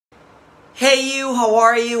Hey you, how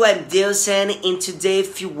are you? I'm Dilson, and today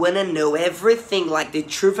if you wanna know everything like the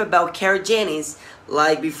truth about Keragenis,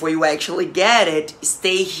 like before you actually get it,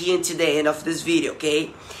 stay here until the end of this video, okay?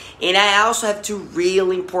 And I also have two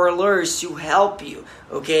really important alerts to help you,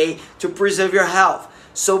 okay? To preserve your health.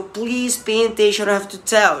 So please pay attention, I have to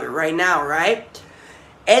tell you right now, right?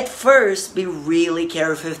 At first, be really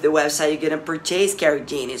careful with the website you're gonna purchase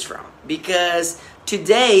Keragenis from, because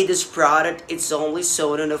today this product is only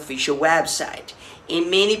sold on the official website,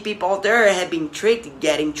 and many people out there have been tricked to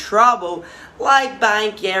get in trouble, like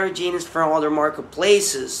buying Keragenis from other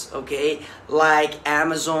marketplaces, okay, like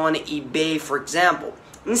Amazon, eBay, for example,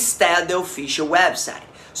 instead of the official website.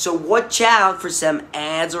 So watch out for some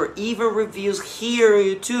ads or even reviews here on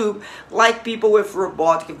YouTube, like people with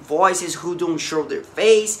robotic voices who don't show their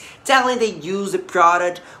face, telling they use the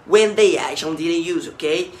product when they actually didn't use,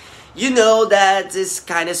 okay? You know that is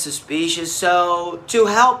kind of suspicious, so to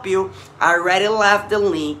help you, I already left the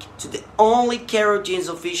link to the only Keragenis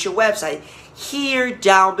official website here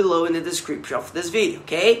down below in the description of this video,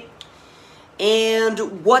 okay?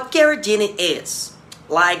 And what Keragenis is,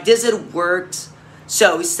 like does it work?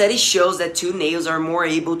 So, study shows that two nails are more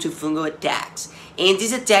able to fungal attacks, and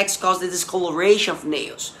these attacks cause the discoloration of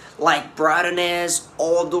nails, like brightness,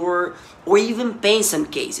 odor, or even pain in some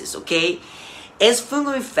cases, okay? As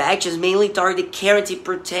fungal infections mainly target the keratin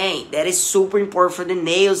protein that is super important for the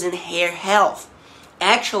nails and hair health.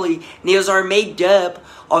 Actually, nails are made up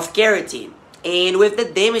of keratin, and with the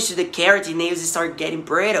damage to the keratin, nails start getting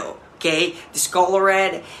brittle. Okay,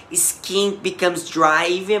 discolored, skin becomes dry,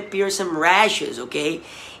 even appears some rashes, okay?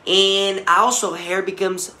 And also hair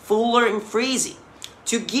becomes fuller and frizzy.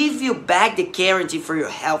 To give you back the keratin for your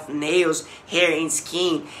health, nails, hair, and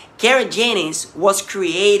skin, Keragenis was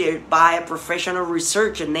created by a professional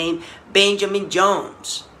researcher named Benjamin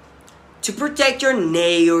Jones. To protect your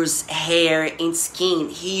nails, hair, and skin,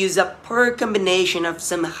 he used a perfect combination of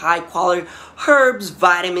some high-quality herbs,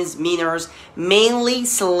 vitamins, minerals, mainly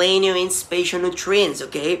selenium and special nutrients,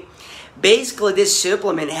 okay? Basically, this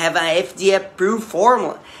supplement have an FDA-approved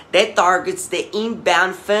formula that targets the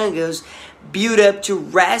inbound fungus built up to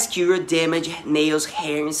rescue your damaged nails,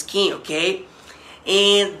 hair, and skin, okay?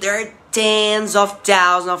 And there are tens of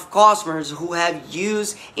thousands of customers who have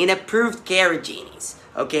used and approved Keragenis.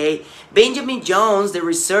 Okay, Benjamin Jones, the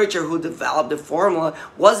researcher who developed the formula,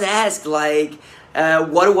 was asked like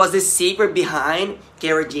what was the secret behind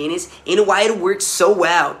Keragenis and why it works so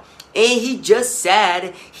well, and he just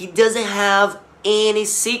said he doesn't have any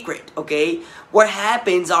secret. Okay, what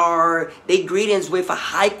happens are the ingredients with a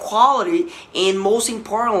high quality, and most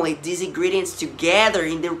importantly, these ingredients together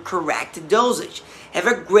in the correct dosage have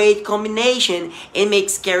a great combination and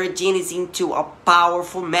makes Keragenis into a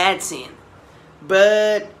powerful medicine.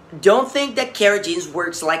 But don't think that Keragenis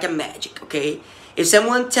works like a magic, okay? If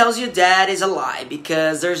someone tells you that, is a lie,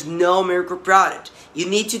 because there's no miracle product. You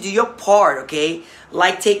need to do your part, okay?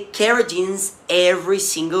 Like take Keragenis every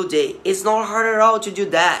single day. It's not hard at all to do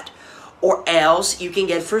that. Or else you can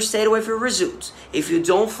get frustrated with your results if you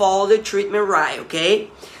don't follow the treatment right, okay?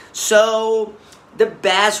 So the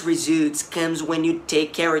best results comes when you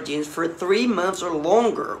take Keragenis for 3 months or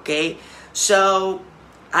longer, okay? So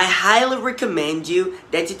I highly recommend you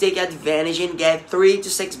that you take advantage and get 3 to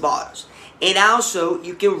 6 bottles. And also,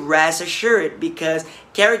 you can rest assured because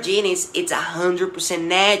Keragenis, it's 100%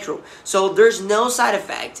 natural. So there's no side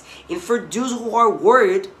effects. And for those who are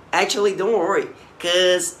worried, actually don't worry,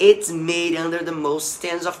 because it's made under the most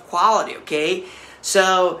standards of quality, okay?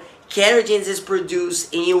 So Keragenis is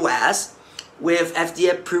produced in US with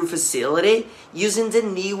FDA-approved facility using the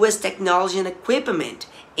newest technology and equipment.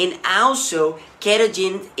 And also,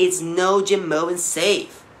 Keragenis is no GMO and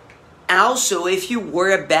safe. Also, if you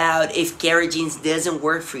worry about if Keragenis doesn't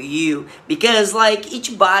work for you, because like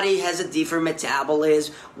each body has a different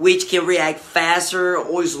metabolism, which can react faster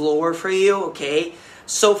or slower for you, okay?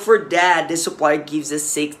 So for that, the supplier gives a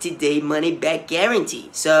 60-day money-back guarantee.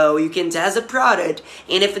 So you can test the product,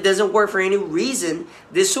 and if it doesn't work for any reason,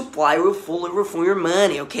 the supplier will fully refund your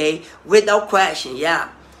money, okay? Without question, yeah.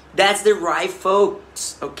 That's the right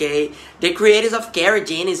folks, okay? The creators of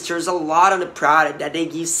Keragenis there's a lot on the product that they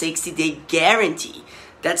give 60-day guarantee.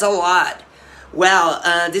 That's a lot. Well,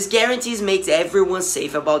 this guarantees makes everyone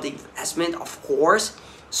safe about the investment, of course.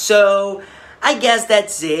 So I guess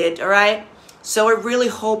that's it, alright? So I really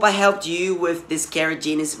hope I helped you with this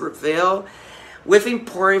Keragenis review with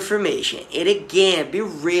important information. And again, be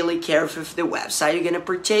really careful with the website you're gonna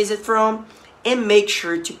purchase it from. And make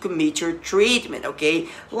sure to commit your treatment, okay?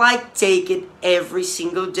 Like take it every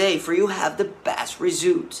single day for you have the best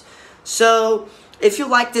results. So If you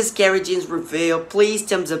like this Keragenis review, please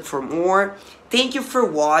thumbs up for more. Thank you for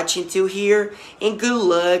watching till here, and good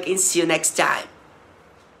luck and see you next time.